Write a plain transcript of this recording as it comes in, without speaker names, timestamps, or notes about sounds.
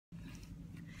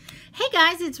Hey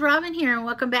guys, it's Robin here and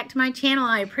welcome back to my channel.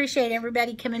 I appreciate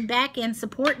everybody coming back and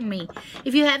supporting me.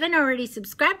 If you haven't already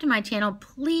subscribed to my channel,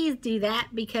 please do that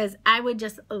because I would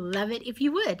just love it if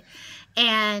you would.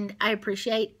 And I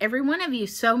appreciate every one of you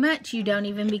so much you don't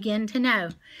even begin to know.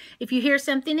 If you hear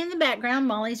something in the background,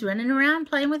 Molly's running around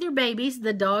playing with her babies.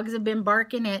 The dogs have been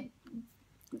barking at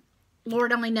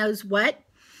Lord only knows what.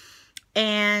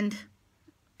 And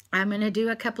I'm going to do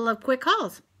a couple of quick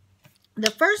hauls. The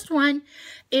first one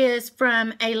is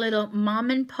from a little mom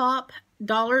and pop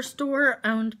dollar store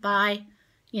owned by,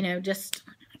 just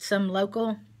some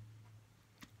local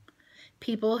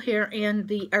people here in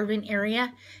the urban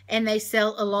area. And they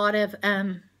sell a lot of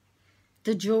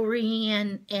the jewelry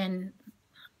and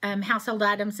household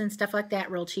items and stuff like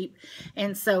that real cheap.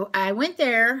 And so I went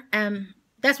there.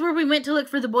 That's where we went to look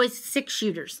for the boys'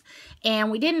 6-shooters.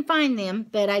 And we didn't find them,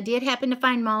 but I did happen to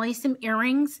find Molly some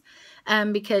earrings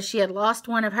because she had lost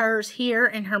one of hers here,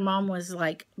 and her mom was,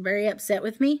 like, very upset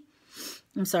with me.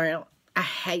 I'm sorry. I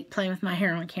hate playing with my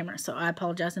hair on camera, so I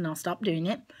apologize, and I'll stop doing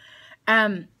it.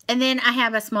 And then I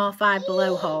have a small Five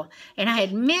Below haul. And I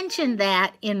had mentioned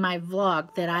that in my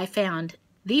vlog that I found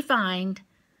the find,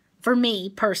 for me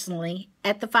personally,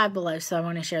 at the Five Below, so I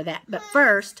want to share that. But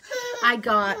first, I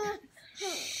got...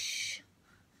 Shh.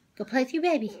 Go play with your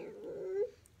baby.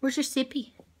 Where's your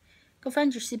sippy? Go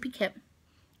find your sippy cup.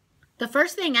 The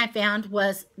first thing I found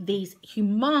was these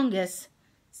humongous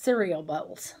cereal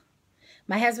bowls.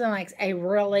 My husband likes a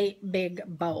really big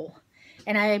bowl.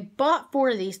 And I bought 4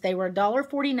 of these. They were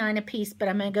 $1.49 a piece, but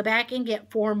I'm going to go back and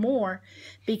get 4 more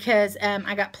because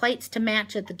I got plates to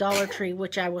match at the Dollar Tree,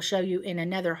 which I will show you in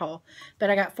another haul.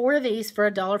 But I got 4 of these for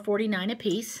 $1.49 a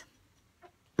piece.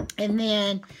 And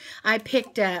then I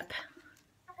picked up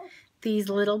these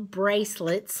little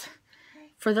bracelets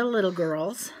for the little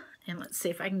girls. And let's see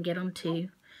if I can get them to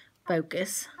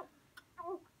focus.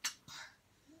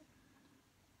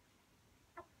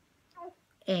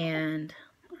 And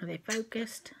are they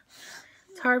focused?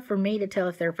 It's hard for me to tell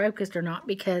if they're focused or not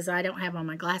because I don't have on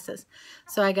my glasses.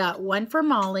 So I got one for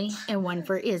Molly and one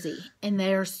for Izzy. And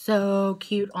they're so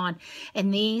cute on.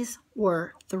 And these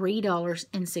were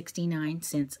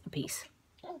 $3.69 a piece.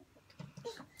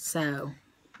 So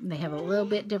they have a little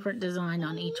bit different design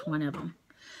on each one of them.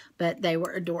 But they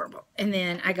were adorable. And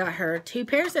then I got her 2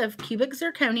 pairs of cubic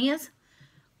zirconias.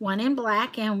 One in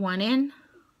black and one in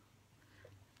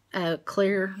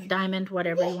clear diamond,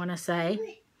 whatever you want to say.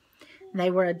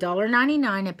 They were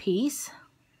 $1.99 a piece.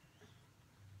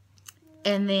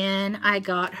 And then I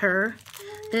got her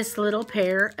this little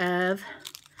pair of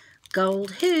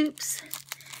gold hoops.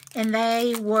 And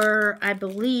they were, I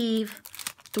believe,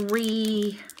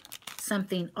 $3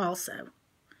 something also.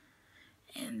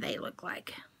 And they look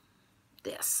like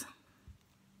this.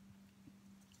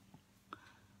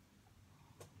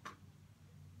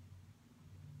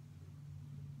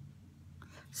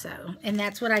 So, and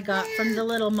that's what I got from the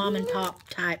little mom and pop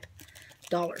type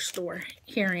dollar store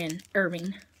here in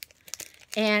Irving.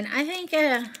 And I think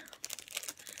the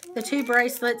 2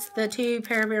 bracelets, the 2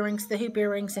 pair of earrings, the hoop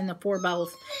earrings, and the 4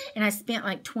 bowls. And I spent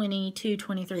like $22,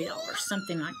 $23,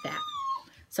 something like that.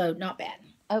 So, not bad.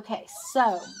 Okay,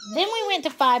 so then we went to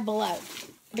Five Below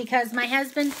because my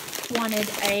husband wanted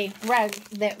a rug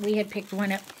that we had picked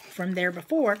one up from there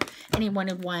before, and he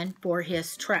wanted one for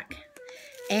his truck.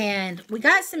 And we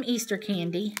got some Easter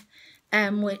candy,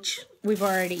 which we've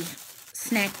already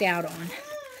snacked out on.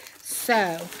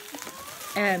 So,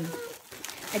 I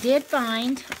did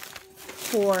find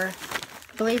for,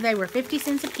 I believe they were 50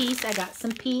 cents a piece. I got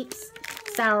some Peeps,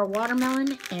 sour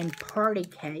watermelon, and party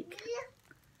cake.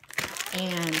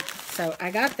 And so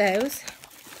I got those.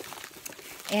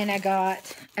 And I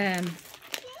got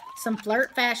some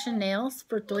Flirt Fashion nails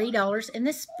for $3. And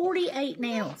this is 48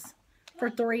 nails for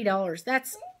 $3.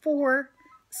 That's 4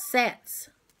 sets.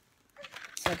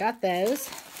 So I got those.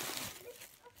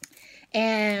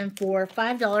 And for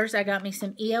 $5, I got me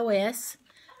some EOS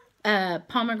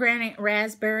pomegranate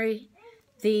raspberry,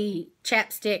 the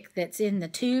chapstick that's in the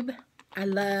tube. I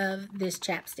love this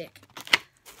chapstick.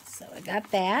 So I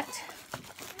got that.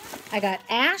 I got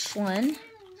Ashlyn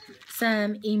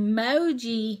some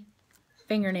emoji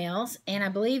fingernails, and I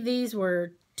believe these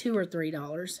were $2 or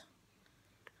 $3.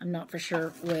 I'm not for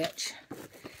sure which.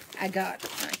 I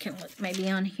can look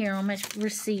maybe on here on my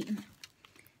receipt.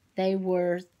 They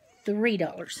were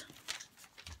 $3.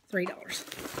 For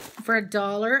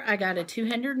 $1, I got a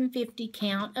 250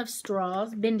 count of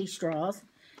straws, bendy straws,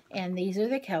 and these are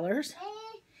the colors.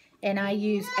 And I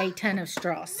use a ton of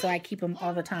straws, so I keep them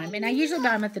all the time. And I usually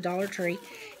buy them at the Dollar Tree,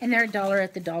 and they're $1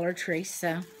 at the Dollar Tree,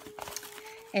 so.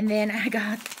 And then I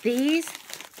got these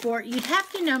you'd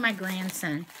have to know my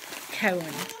grandson,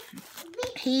 Cohen.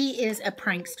 He is a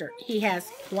prankster. He has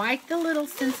quite the little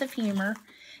sense of humor.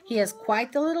 He is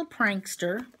quite the little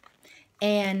prankster.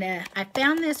 And I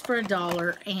found this for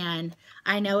 $1, and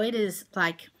I know it is,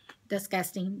 like,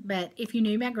 disgusting, but if you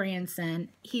knew my grandson,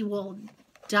 he will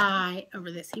die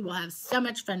over this. He will have so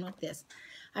much fun with this.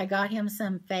 I got him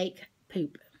some fake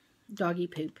poop, doggy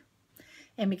poop.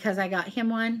 And because I got him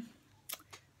one,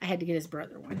 I had to get his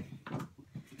brother one.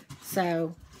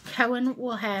 So, Cohen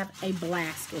will have a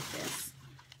blast with this.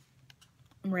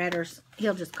 Redders,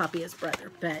 he'll just copy his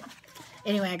brother. But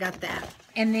anyway, I got that.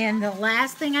 And then the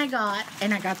last thing I got,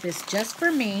 and I got this just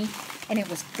for me, and it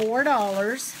was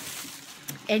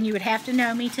 $4. And you would have to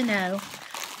know me to know,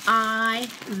 I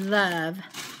love,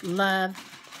 love,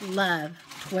 love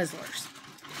Twizzlers.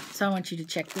 So I want you to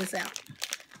check this out.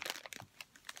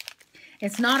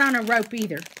 It's not on a rope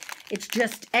either. It's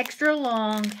just extra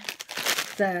long,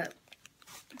 the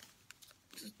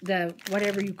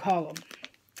whatever you call them.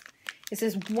 It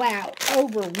says, wow,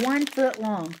 over 1 foot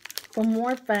long. For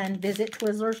more fun, visit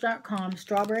Twizzlers.com.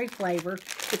 Strawberry flavor.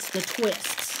 It's the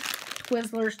twists.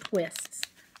 Twizzlers twists.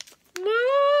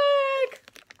 Look!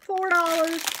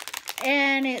 $4.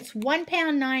 And it's 1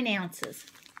 pound, 9 ounces.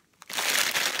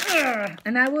 Ugh.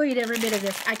 And I will eat every bit of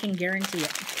this. I can guarantee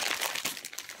it.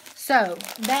 So,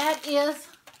 that is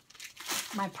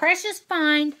my precious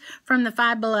find from the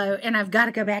Five Below. And I've got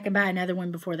to go back and buy another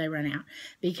one before they run out.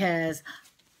 Because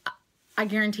I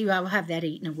guarantee you I will have that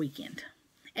eaten a weekend.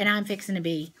 And I'm fixing to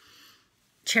be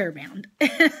chair-bound. I'm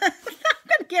going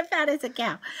to get fat as a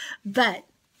cow. But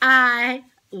I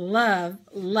love,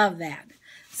 love that.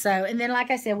 So, and then like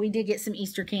I said, we did get some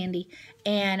Easter candy.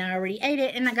 And I already ate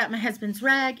it. And I got my husband's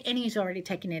rug. And he's already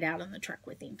taken it out on the truck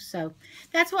with him. So,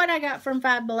 that's what I got from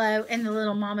Five Below in the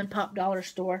little mom and pop dollar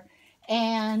store.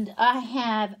 And I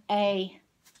have a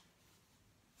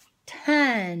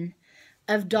ton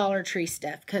of Dollar Tree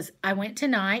stuff. Because I went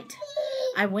tonight.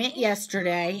 I went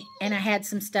yesterday, and I had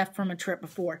some stuff from a trip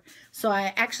before. So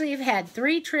I actually have had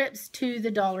 3 trips to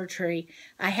the Dollar Tree.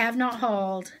 I have not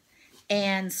hauled,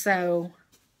 and so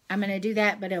I'm going to do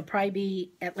that, but it'll probably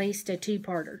be at least a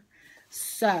 2-parter.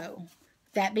 So,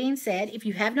 that being said, if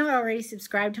you have not already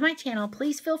subscribed to my channel,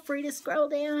 please feel free to scroll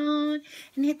down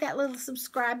and hit that little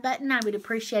subscribe button. I would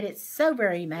appreciate it so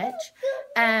very much.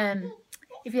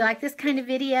 If you like this kind of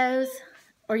videos,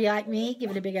 or you like me,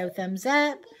 give it a big old thumbs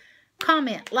up.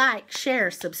 Comment, like, share,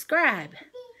 subscribe.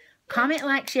 Comment,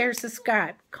 like, share,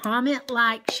 subscribe. Comment,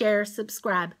 like, share,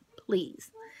 subscribe, please.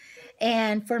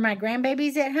 And for my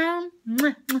grandbabies at home,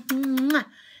 mwah, mwah, mwah.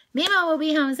 Mima will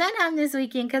be home sometime this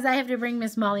weekend because I have to bring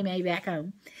Miss Molly Mae back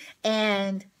home.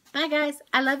 And bye, guys.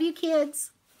 I love you,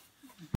 kids.